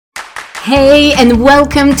Hey, and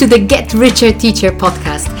welcome to the Get Richer Teacher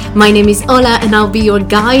podcast. My name is Ola, and I'll be your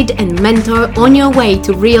guide and mentor on your way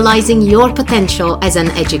to realizing your potential as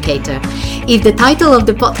an educator. If the title of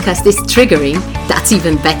the podcast is triggering, that's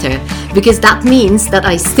even better, because that means that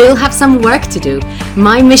I still have some work to do.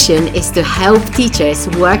 My mission is to help teachers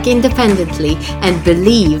work independently and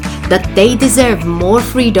believe that they deserve more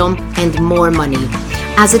freedom and more money.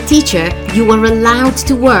 As a teacher, you are allowed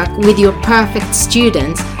to work with your perfect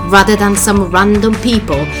students rather than some random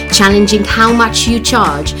people challenging how much you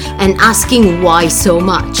charge and asking why so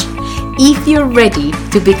much. If you're ready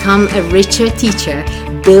to become a richer teacher,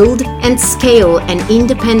 build and scale an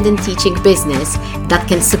independent teaching business that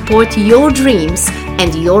can support your dreams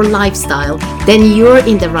and your lifestyle, then you're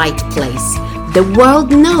in the right place. The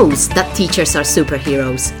world knows that teachers are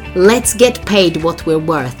superheroes. Let's get paid what we're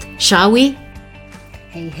worth, shall we?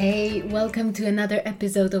 Hey, welcome to another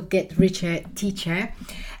episode of Get Richer Teacher.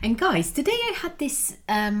 And guys, today I had this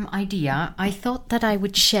idea. I thought that I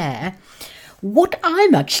would share what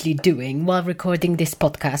I'm actually doing while recording this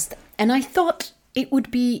podcast. And I thought it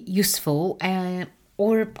would be useful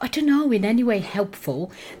or, I don't know, in any way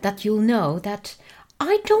helpful that you'll know that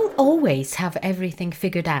I don't always have everything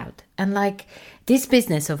figured out. And like this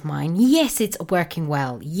business of mine, yes, it's working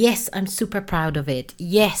well. Yes, I'm super proud of it.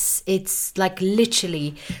 Yes, it's like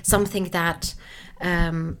literally something that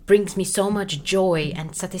brings me so much joy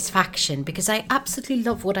and satisfaction because I absolutely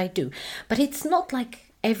love what I do. But it's not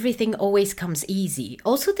like everything always comes easy.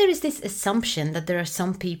 Also, there is this assumption that there are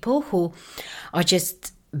some people who are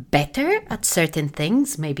just better at certain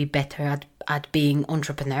things, maybe better at being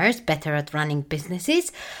entrepreneurs, better at running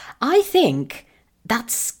businesses. I think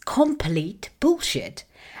that's complete bullshit.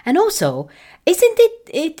 And also, isn't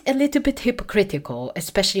it a little bit hypocritical,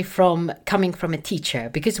 especially coming from a teacher?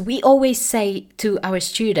 Because we always say to our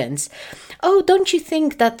students, oh, don't you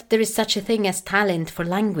think that there is such a thing as talent for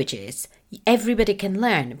languages? Everybody can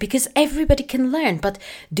learn, because everybody can learn. But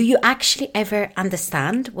do you actually ever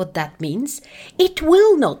understand what that means? It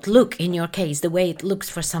will not look, in your case, the way it looks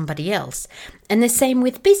for somebody else. And the same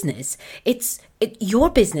with business. Your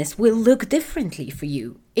business will look differently for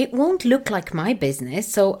you. It won't look like my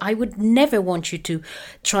business. So I would never want you to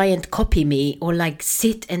try and copy me or like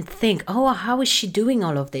sit and think, oh, how is she doing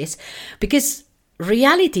all of this? Because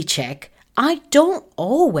reality check, I don't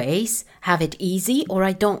always have it easy, or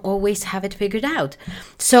I don't always have it figured out.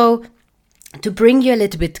 So to bring you a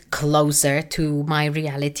little bit closer to my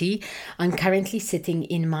reality, I'm currently sitting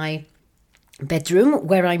in my bedroom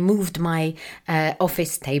where I moved my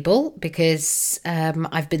office table because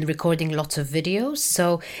I've been recording lots of videos,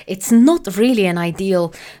 so it's not really an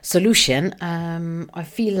ideal solution. I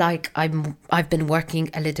feel like I've been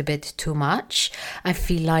working a little bit too much. I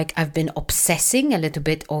feel like I've been obsessing a little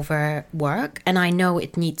bit over work, and I know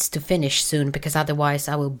it needs to finish soon because otherwise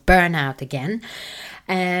I will burn out again.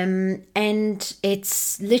 And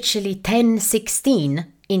it's literally 10:16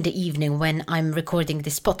 in the evening when I'm recording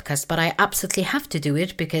this podcast, but I absolutely have to do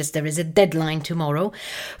it because there is a deadline tomorrow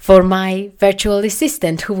for my virtual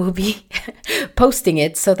assistant who will be posting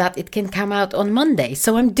it so that it can come out on Monday.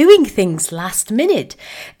 So I'm doing things last minute,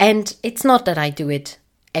 and it's not that I do it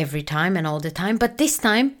every time and all the time, but this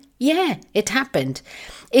time, yeah, it happened.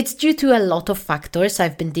 It's due to a lot of factors.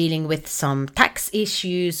 I've been dealing with some tax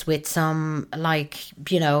issues, with some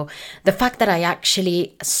the fact that I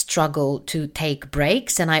actually struggle to take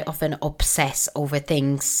breaks and I often obsess over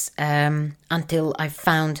things until I've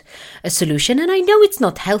found a solution. And I know it's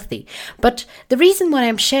not healthy. But the reason why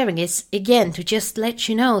I'm sharing is, again, to just let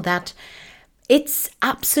you know that it's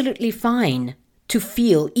absolutely fine to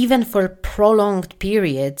feel, even for prolonged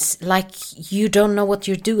periods, like you don't know what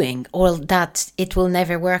you're doing or that it will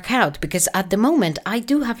never work out. Because at the moment, I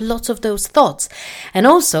do have lots of those thoughts. And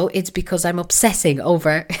also, it's because I'm obsessing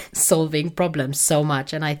over solving problems so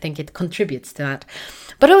much. And I think it contributes to that.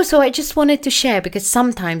 But also, I just wanted to share because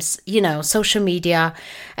sometimes, social media,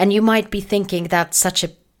 and you might be thinking that such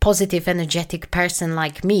a positive, energetic person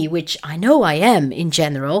like me, which I know I am in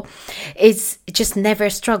general, is just never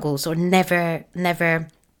struggles or never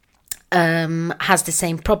has the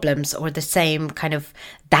same problems or the same kind of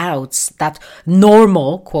doubts that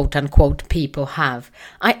normal, quote unquote, people have.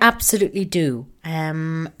 I absolutely do.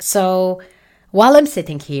 So while I'm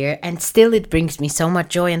sitting here, and still it brings me so much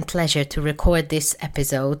joy and pleasure to record this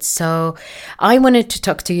episode, so I wanted to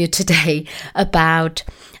talk to you today about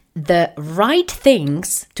the right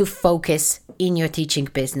things to focus in your teaching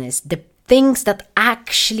business, the things that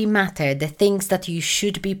actually matter, the things that you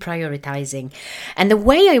should be prioritizing. And the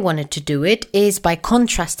way I wanted to do it is by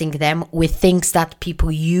contrasting them with things that people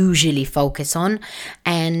usually focus on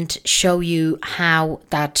and show you how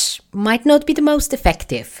that might not be the most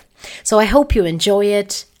effective. So I hope you enjoy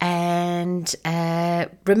it, and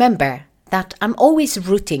remember that I'm always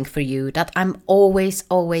rooting for you, that I'm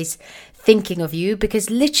always thinking of you, because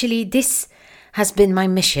literally this has been my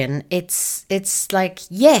mission. It's like,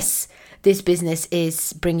 yes, this business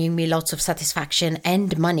is bringing me lots of satisfaction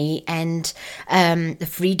and money and the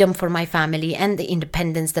freedom for my family and the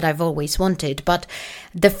independence that I've always wanted. But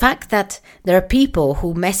the fact that there are people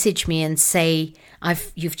who message me and say,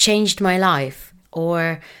 you've changed my life,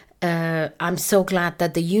 or I'm so glad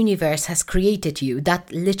that the universe has created you.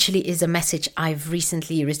 That literally is a message I've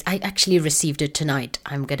recently I actually received it tonight.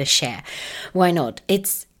 I'm going to share. Why not?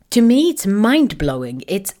 To me, it's mind-blowing.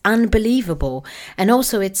 It's unbelievable. And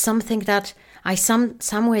also it's something that I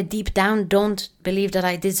somewhere deep down don't believe that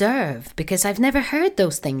I deserve, because I've never heard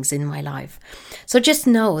those things in my life. So just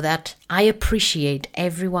know that I appreciate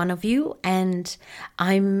every one of you, and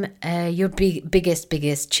I'm your biggest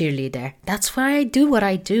cheerleader. That's why I do what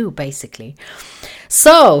I do, basically.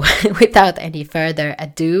 So without any further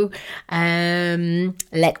ado,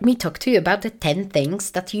 let me talk to you about the 10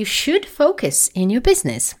 things that you should focus in your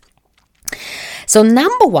business. So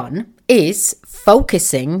number 1 is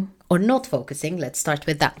focusing or not focusing. Let's start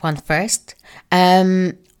with that one first.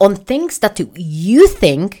 On things that you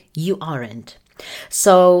think you aren't.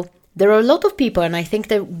 So there are a lot of people, and I think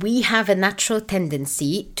that we have a natural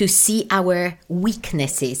tendency to see our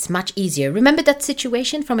weaknesses much easier. Remember that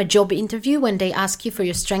situation from a job interview when they ask you for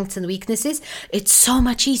your strengths and weaknesses? It's so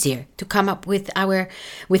much easier to come up with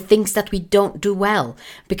things that we don't do well,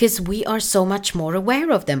 because we are so much more aware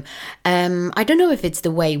of them. I don't know if it's the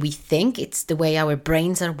way we think, it's the way our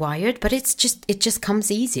brains are wired, but it just comes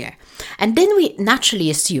easier. And then we naturally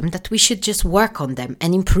assume that we should just work on them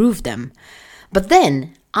and improve them. But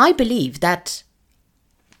then I believe that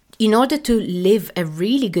in order to live a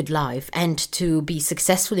really good life and to be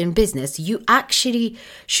successful in business, you actually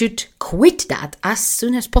should quit that as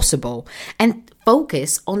soon as possible and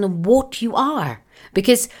focus on what you are.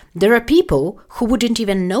 Because there are people who wouldn't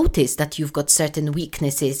even notice that you've got certain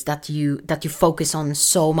weaknesses that you focus on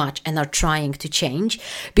so much and are trying to change,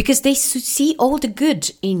 because they see all the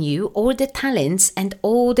good in you, all the talents and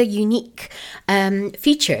all the unique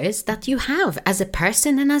features that you have as a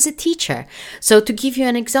person and as a teacher. So to give you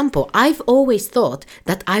an example, I've always thought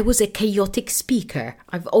that I was a chaotic speaker.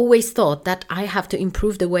 I've always thought that I have to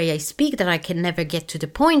improve the way I speak, that I can never get to the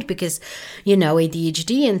point because,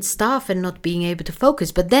 ADHD and stuff and not being able to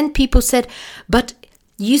focus. But then people said, but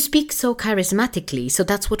you speak so charismatically, so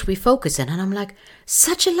that's what we focus on. And I'm like,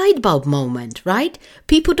 such a light bulb moment, right?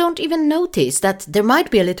 People don't even notice that there might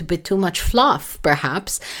be a little bit too much fluff,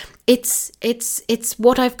 perhaps. It's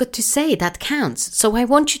what I've got to say that counts. So I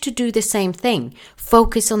want you to do the same thing.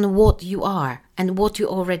 Focus on what you are and what you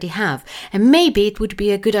already have. And maybe it would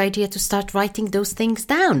be a good idea to start writing those things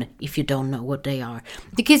down if you don't know what they are.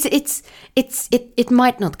 Because it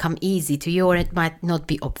might not come easy to you, or it might not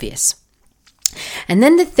be obvious. And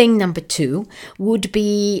then the thing number 2 would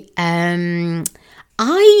be, I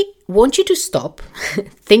want you to stop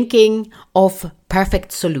thinking of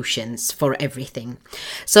perfect solutions for everything.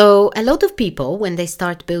 So a lot of people, when they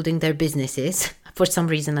start building their businesses, for some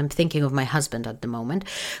reason, I'm thinking of my husband at the moment,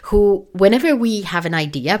 who, whenever we have an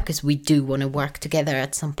idea, because we do want to work together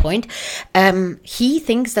at some point, he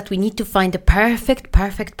thinks that we need to find a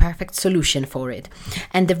perfect solution for it.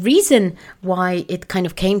 And the reason why it kind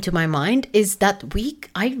of came to my mind is that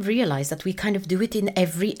I realized that we kind of do it in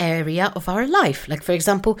every area of our life. Like, for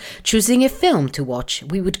example, choosing a film to watch.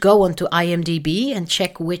 We would go onto IMDb and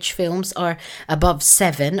check which films are above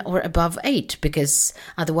 7 or above 8, because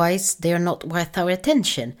otherwise they are not worth our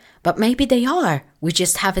attention. But maybe they are. We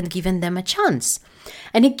just haven't given them a chance.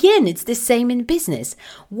 And again, it's the same in business.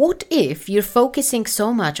 What if you're focusing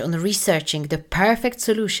so much on researching the perfect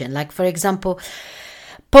solution? Like, for example,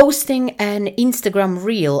 posting an Instagram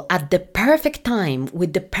reel at the perfect time,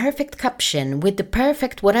 with the perfect caption, with the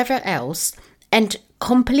perfect whatever else, and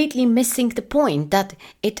completely missing the point that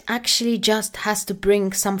it actually just has to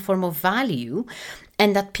bring some form of value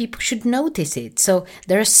and that people should notice it. So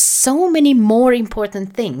there are so many more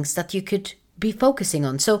important things that you could be focusing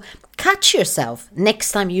on. So catch yourself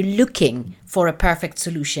next time you're looking for a perfect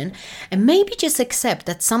solution, and maybe just accept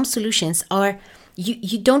that some solutions are,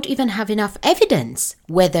 you don't even have enough evidence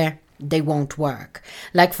whether they won't work.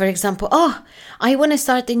 Like, for example, I want to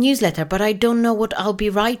start a newsletter, but I don't know what I'll be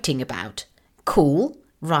writing about. Cool,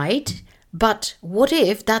 right? But what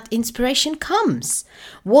if that inspiration comes?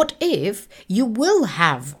 What if you will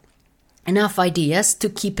have enough ideas to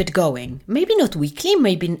keep it going? Maybe not weekly,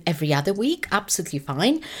 maybe every other week, absolutely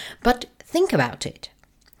fine. But think about it.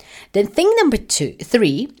 Then thing number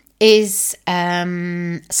 3 is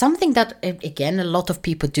something that, again, a lot of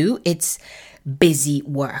people do. It's busy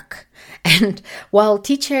work. And while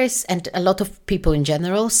teachers and a lot of people in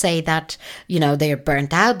general say that, they're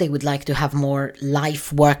burnt out, they would like to have more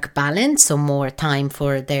life-work balance, so more time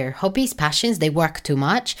for their hobbies, passions, they work too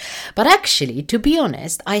much. But actually, to be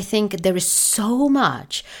honest, I think there is so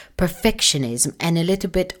much perfectionism and a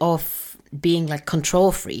little bit of being like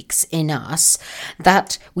control freaks in us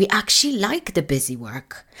that we actually like the busy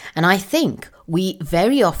work. And I think we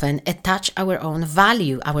very often attach our own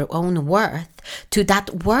value, our own worth to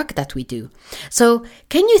that work that we do. So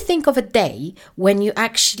can you think of a day when you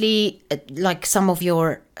actually, like some of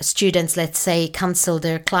your students, let's say, cancel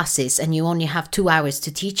their classes and you only have 2 hours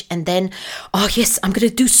to teach, and then, oh yes, I'm going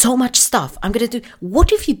to do so much stuff.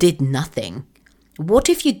 What if you did nothing? What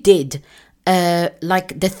if you did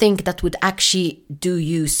like the thing that would actually do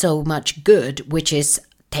you so much good, which is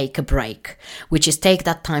take a break, which is take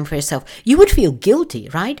that time for yourself? You would feel guilty,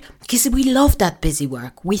 right? Because we love that busy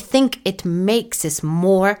work. We think it makes us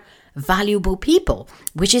more valuable people,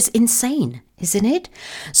 which is insane, isn't it?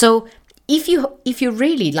 So if you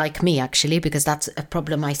really like me, actually, because that's a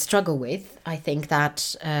problem I struggle with, I think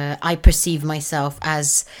that I perceive myself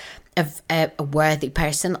as a worthy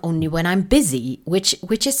person only when I'm busy,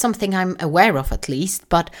 which is something I'm aware of, at least,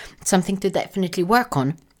 but something to definitely work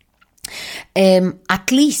on.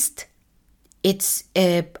 At least it's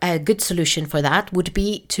a good solution for that would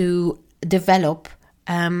be to develop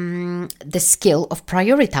the skill of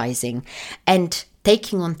prioritizing and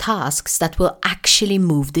taking on tasks that will actually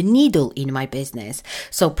move the needle in my business.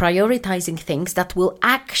 So prioritizing things that will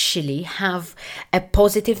actually have a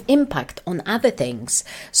positive impact on other things.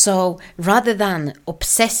 So rather than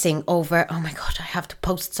obsessing over, oh my God, I have to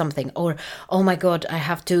post something, or oh my God, I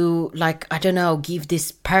have to, give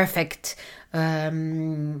this perfect I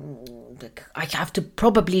have to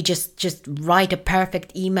probably just write a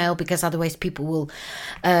perfect email, because otherwise people will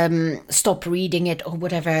stop reading it or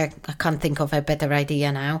whatever. I can't think of a better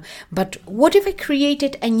idea now. But what if I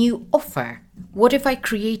created a new offer? What if I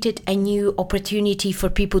created a new opportunity for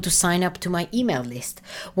people to sign up to my email list?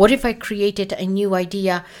 What if I created a new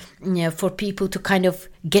idea for people to kind of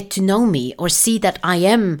get to know me or see that I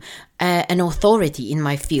am an authority in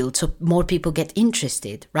my field, so more people get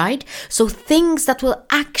interested, right? So things that will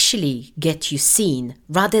actually get you seen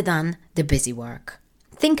rather than the busy work.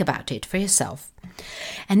 Think about it for yourself.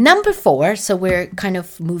 And number 4, so we're kind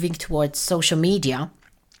of moving towards social media.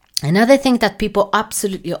 Another thing that people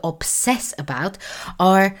absolutely obsess about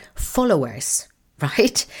are followers,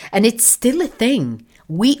 right? And it's still a thing.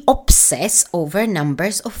 We obsess over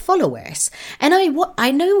numbers of followers. And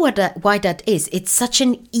I know why that is. It's such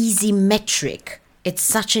an easy metric. It's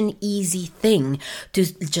such an easy thing to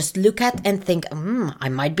just look at and think,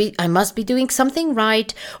 I must be doing something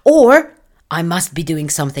right, or I must be doing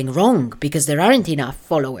something wrong because there aren't enough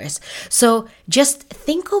followers. So just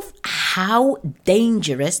think of how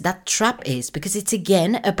dangerous that trap is, because it's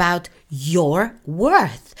again about your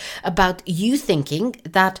worth, about you thinking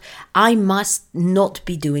that I must not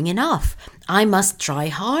be doing enough. I must try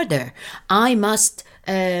harder. I must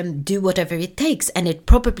do whatever it takes. And it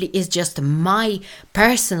probably is just my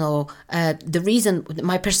personal,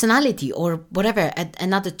 my personality or whatever,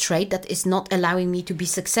 another trait that is not allowing me to be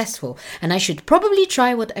successful. And I should probably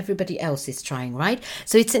try what everybody else is trying, right?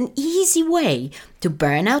 So it's an easy way to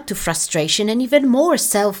burnout, to frustration, and even more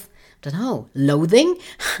loathing,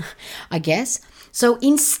 I guess. So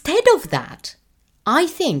instead of that, I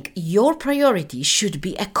think your priority should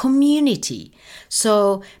be a community.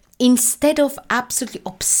 So instead of absolutely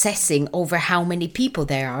obsessing over how many people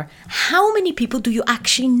there are, how many people do you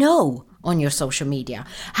actually know on your social media?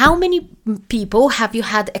 How many people have you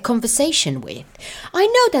had a conversation with? I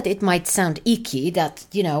know that it might sound icky that,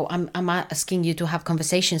 I'm asking you to have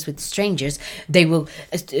conversations with strangers. They will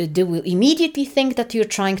immediately think that you're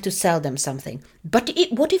trying to sell them something. But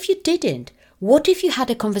what if you didn't? What if you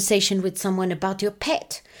had a conversation with someone about your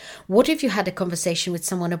pet? What if you had a conversation with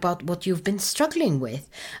someone about what you've been struggling with?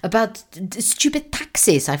 About the stupid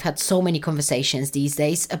taxes. I've had so many conversations these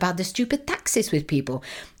days about the stupid taxes with people.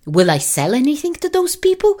 Will I sell anything to those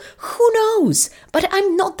people? Who knows? But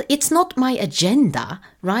it's not my agenda,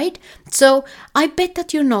 right? So I bet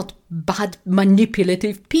that you're not bad,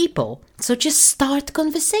 manipulative people. So just start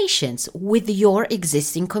conversations with your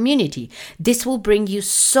existing community. This will bring you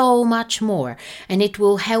so much more, and it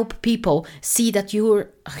will help people see that you're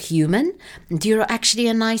a human and you're actually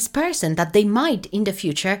a nice person that they might in the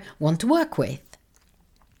future want to work with.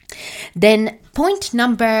 Then point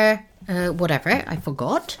number I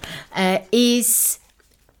forgot, is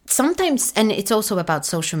sometimes, and it's also about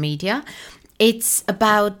social media, it's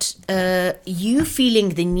about you feeling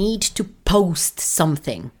the need to post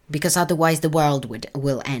something, because otherwise the world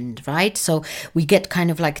will end, right? So we get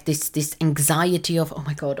kind of like this anxiety of, oh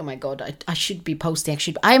my God, I should be posting.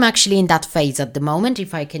 I'm actually in that phase at the moment,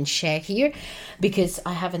 if I can share here, because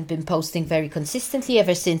I haven't been posting very consistently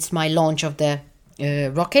ever since my launch of the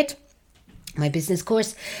Rocket, my business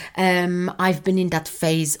course. I've been in that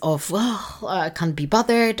phase of, I can't be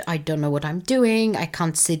bothered. I don't know what I'm doing. I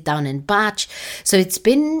can't sit down and batch. So it's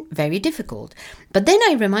been very difficult. But then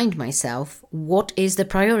I remind myself, what is the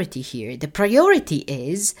priority here? The priority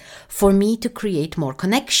is for me to create more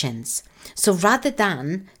connections. So rather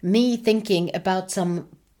than me thinking about some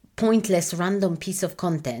pointless random piece of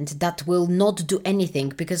content that will not do anything,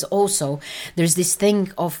 because also there's this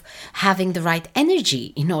thing of having the right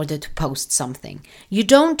energy in order to post something.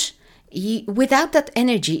 Without that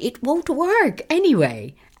energy, it won't work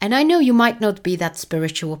anyway. And I know you might not be that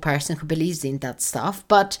spiritual person who believes in that stuff,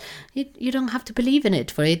 but you don't have to believe in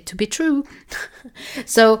it for it to be true.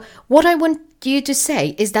 So what I want you to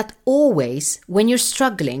say is that always when you're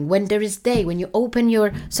struggling, when you open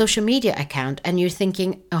your social media account and you're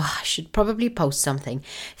thinking, I should probably post something,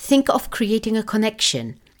 think of creating a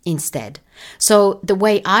connection instead. So the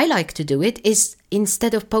way I like to do it is,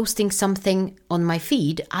 instead of posting something on my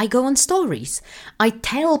feed, I go on stories. I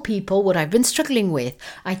tell people what I've been struggling with.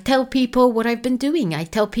 I tell people what I've been doing. I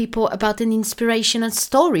tell people about an inspirational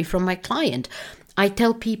story from my client. I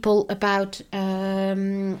tell people about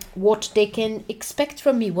what they can expect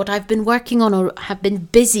from me, what I've been working on or have been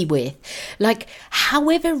busy with. Like,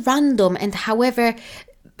 however random and however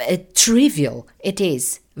trivial it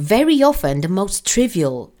is, very often the most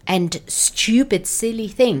trivial and stupid, silly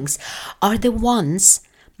things are the ones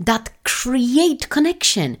that create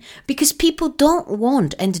connection, because people don't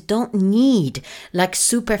want and don't need like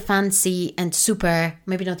super fancy and super,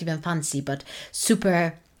 maybe not even fancy, but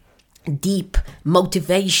super deep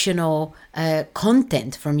motivational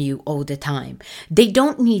content from you all the time. They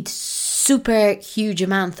don't need super huge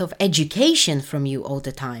amount of education from you all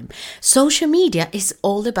the time. Social media is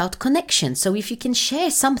all about connection. So if you can share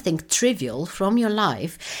something trivial from your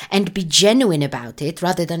life and be genuine about it,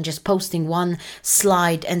 rather than just posting one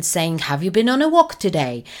slide and saying, have you been on a walk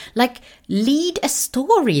today? Like, lead a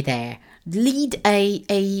story there. Lead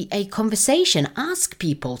a conversation. Ask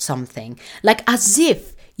people something, like as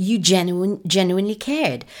if you genuinely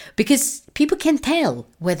cared, because people can tell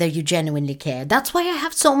whether you genuinely care. That's why I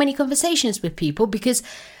have so many conversations with people, because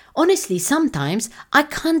honestly, sometimes I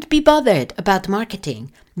can't be bothered about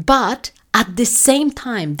marketing, but at the same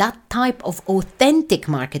time, that type of authentic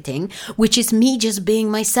marketing, which is me just being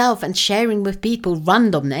myself and sharing with people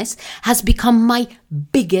randomness, has become my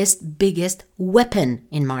biggest weapon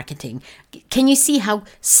in marketing. Can you see how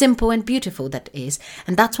simple and beautiful that is?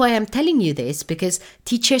 And that's why I'm telling you this, because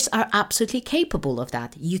teachers are absolutely capable of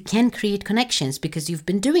that. You can create connections because you've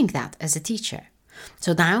been doing that as a teacher.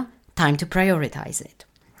 So now, time to prioritize it.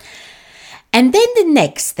 And then the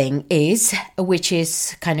next thing is, which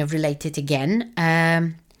is kind of related again,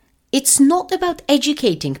 it's not about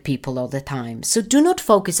educating people all the time. So do not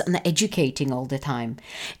focus on educating all the time.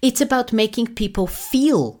 It's about making people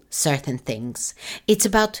feel certain things. It's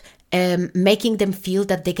about making them feel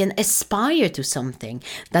that they can aspire to something,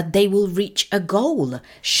 that they will reach a goal,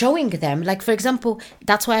 showing them, like, for example,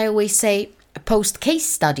 that's why I always say, post case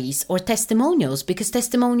studies or testimonials, because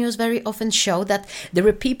testimonials very often show that there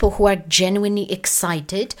are people who are genuinely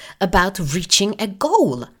excited about reaching a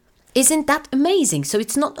goal. Isn't that amazing? So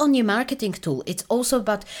it's not only a marketing tool, it's also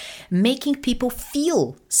about making people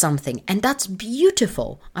feel something, and that's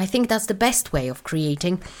beautiful. I think that's the best way of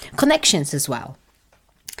creating connections as well.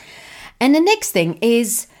 And the next thing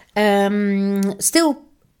is still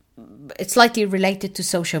it's slightly related to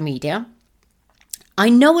social media. I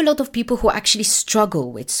know a lot of people who actually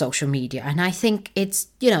struggle with social media, and I think it's,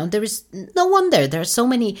 there is no wonder. There are so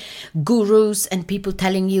many gurus and people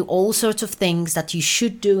telling you all sorts of things that you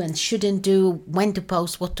should do and shouldn't do, when to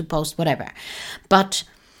post, what to post, whatever. But,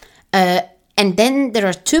 and then there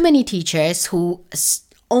are too many teachers who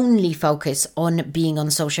only focus on being on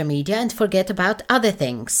social media and forget about other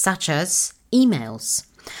things, such as emails.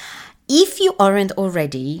 If you aren't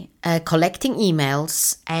already collecting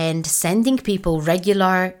emails and sending people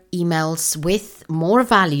regular emails with more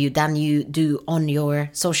value than you do on your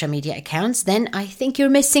social media accounts, then I think you're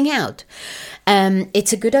missing out.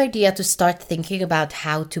 It's a good idea to start thinking about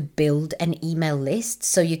how to build an email list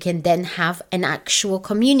so you can then have an actual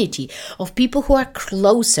community of people who are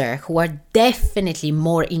closer, who are definitely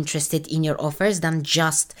more interested in your offers than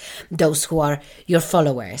just those who are your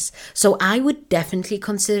followers. So I would definitely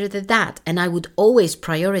consider that, and I would always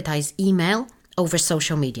prioritize email over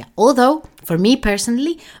social media. Although, for me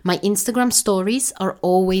personally, my Instagram stories are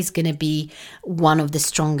always going to be one of the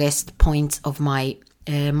strongest points of my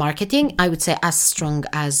marketing. I would say as strong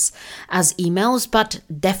as emails, but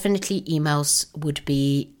definitely emails would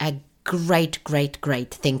be a great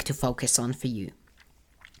thing to focus on for you.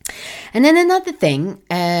 And then another thing,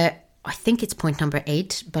 I think it's point number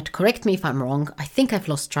 8, but correct me if I'm wrong, I think I've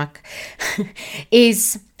lost track,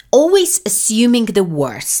 is always assuming the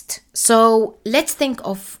worst. So let's think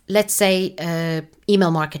of, let's say,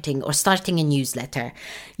 email marketing or starting a newsletter.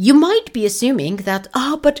 You might be assuming that,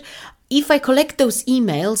 but if I collect those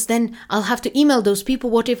emails, then I'll have to email those people.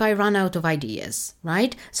 What if I run out of ideas,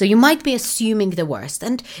 right? So you might be assuming the worst.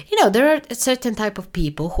 And, there are a certain type of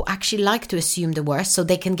people who actually like to assume the worst so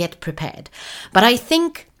they can get prepared. But I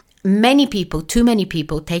think too many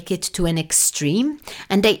people take it to an extreme,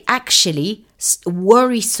 and they actually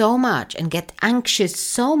worry so much and get anxious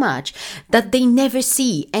so much that they never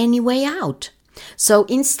see any way out. So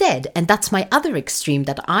instead, and that's my other extreme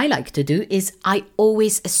that I like to do, is I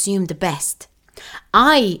always assume the best.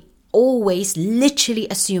 I always literally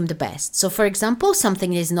assume the best. So for example,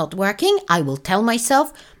 something is not working, I will tell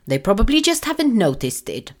myself, they probably just haven't noticed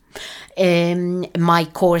it. My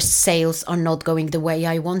course sales are not going the way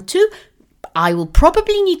I want to. I will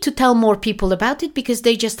probably need to tell more people about it because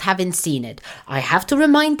they just haven't seen it. I have to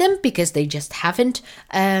remind them because they just haven't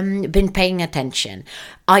been paying attention.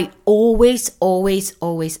 I always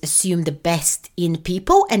assume the best in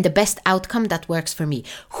people and the best outcome that works for me.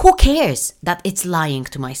 Who cares that it's lying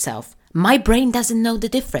to myself? My brain doesn't know the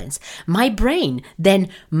difference. My brain then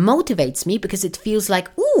motivates me because it feels like,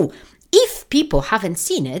 if people haven't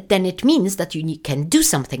seen it, then it means that you can do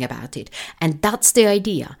something about it. And that's the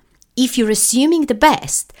idea. If you're assuming the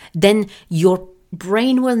best, then your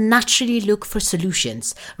brain will naturally look for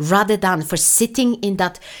solutions rather than for sitting in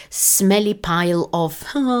that smelly pile of,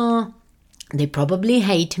 they probably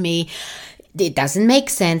hate me, it doesn't make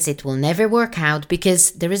sense, it will never work out,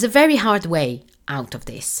 because there is a very hard way out of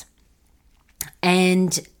this.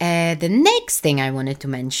 And the next thing I wanted to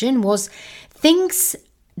mention was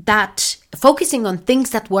focusing on things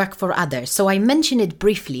that work for others. So I mentioned it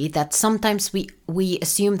briefly that sometimes we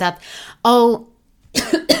assume that,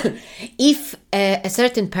 if a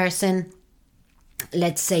certain person,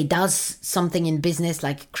 let's say, does something in business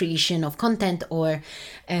like creation of content or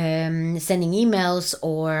sending emails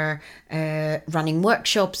or running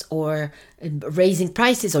workshops or raising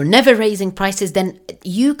prices or never raising prices, then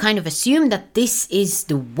you kind of assume that this is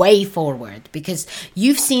the way forward because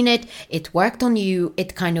you've seen it, it worked on you,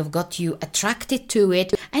 it kind of got you attracted to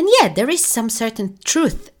it. And yeah, there is some certain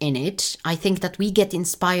truth in it. I think that we get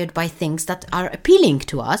inspired by things that are appealing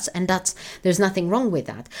to us, and there's nothing wrong with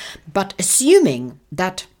that. But assuming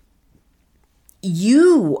that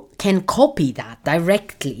you can copy that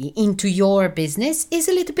directly into your business is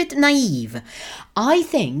a little bit naive. I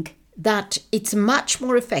think that it's much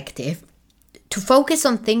more effective to focus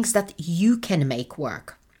on things that you can make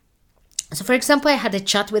work. So for example, I had a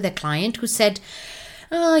chat with a client who said,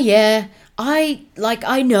 I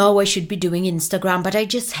know I should be doing Instagram, but I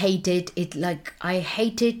just hate it. I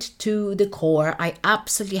hate it to the core. I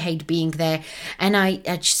absolutely hate being there, and I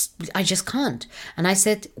just can't. And I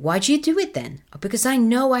said, why do you do it then? Because I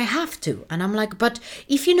know I have to. And I'm like, but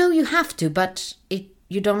if you know you have to, but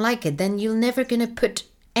you don't like it, then you're never gonna put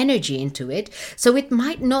energy into it. So it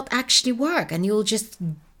might not actually work, and you'll just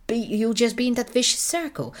be in that vicious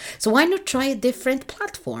circle. So why not try a different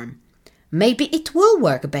platform? Maybe it will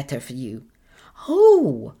work better for you.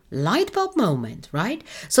 Oh, light bulb moment, right?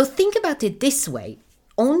 So think about it this way.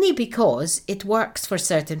 Only because it works for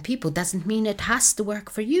certain people doesn't mean it has to work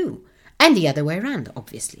for you. And the other way around,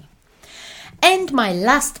 obviously. And my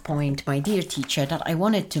last point, my dear teacher, that I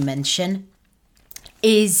wanted to mention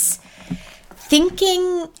is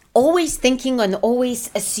always thinking and always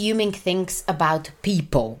assuming things about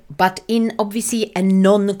people, but in obviously a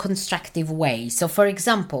non-constructive way. So for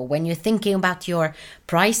example, when you're thinking about your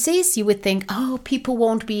prices, you would think, people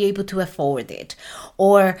won't be able to afford it,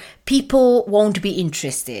 or people won't be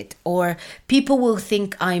interested, or people will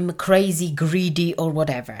think I'm crazy, greedy, or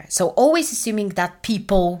whatever. So always assuming that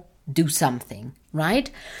people do something,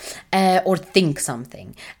 right? Or think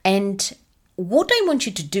something. And what I want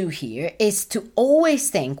you to do here is to always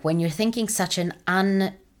think, when you're thinking such an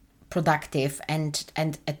unproductive and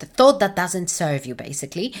a thought that doesn't serve you,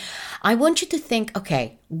 basically, I want you to think,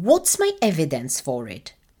 okay, what's my evidence for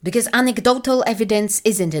it? Because anecdotal evidence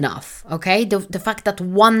isn't enough, okay? The fact that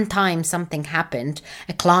one time something happened,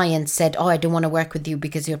 a client said, I don't want to work with you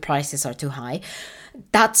because your prices are too high.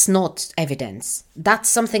 That's not evidence. That's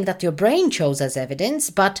something that your brain chose as evidence,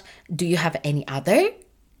 but do you have any other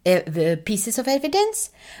pieces of evidence?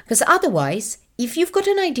 Because otherwise, if you've got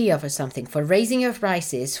an idea for something, for raising your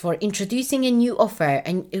prices, for introducing a new offer,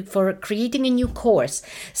 and for creating a new course,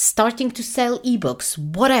 starting to sell ebooks,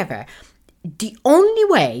 whatever, the only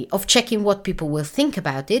way of checking what people will think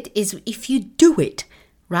about it is if you do it,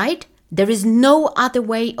 right? There is no other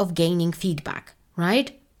way of gaining feedback,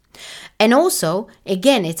 right? And also,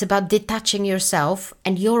 again, it's about detaching yourself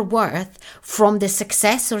and your worth from the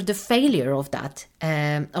success or the failure of that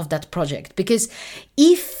project. Because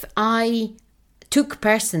if I took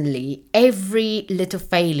personally every little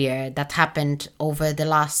failure that happened over the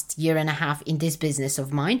last year and a half in this business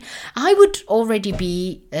of mine, I would already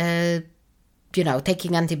be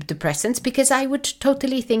taking antidepressants, because I would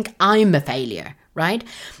totally think I'm a failure, right?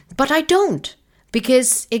 But I don't,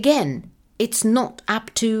 because again, it's not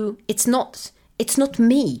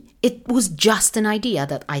me. It was just an idea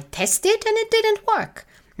that I tested and it didn't work.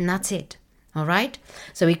 And that's it. All right.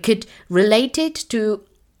 So we could relate it to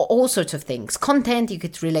all sorts of things. Content, you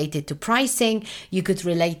could relate it to pricing, you could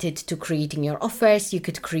relate it to creating your offers, you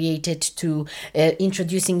could create it to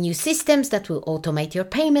introducing new systems that will automate your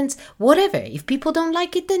payments, whatever. If people don't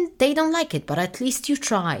like it, then they don't like it, but at least you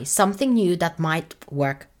try something new that might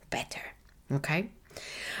work better. Okay?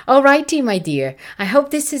 Alrighty, my dear. I hope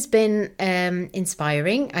this has been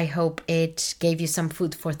inspiring. I hope it gave you some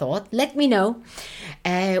food for thought. Let me know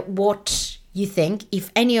what you think,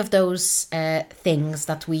 if any of those things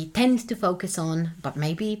that we tend to focus on, but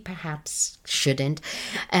maybe perhaps shouldn't,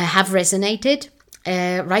 have resonated.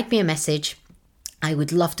 Write me a message. I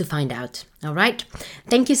would love to find out. All right.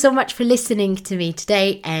 Thank you so much for listening to me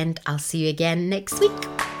today, and I'll see you again next week.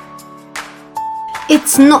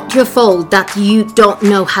 It's not your fault that you don't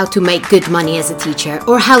know how to make good money as a teacher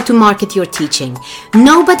or how to market your teaching.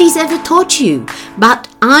 Nobody's ever taught you, but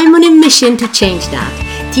I'm on a mission to change that.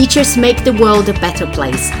 Teachers make the world a better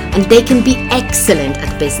place, and they can be excellent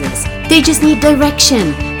at business. They just need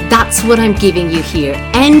direction. That's what I'm giving you here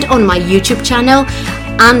and on my YouTube channel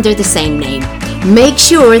under the same name. Make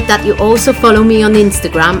sure that you also follow me on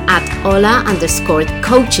Instagram at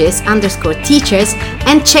Ola_coaches_teachers,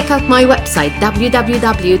 and check out my website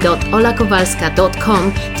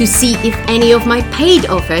www.olakowalska.com to see if any of my paid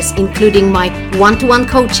offers, including my one-to-one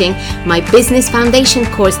coaching, my business foundation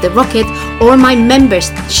course, The Rocket, or my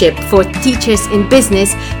membership for teachers in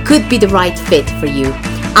business could be the right fit for you.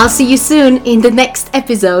 I'll see you soon in the next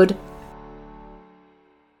episode.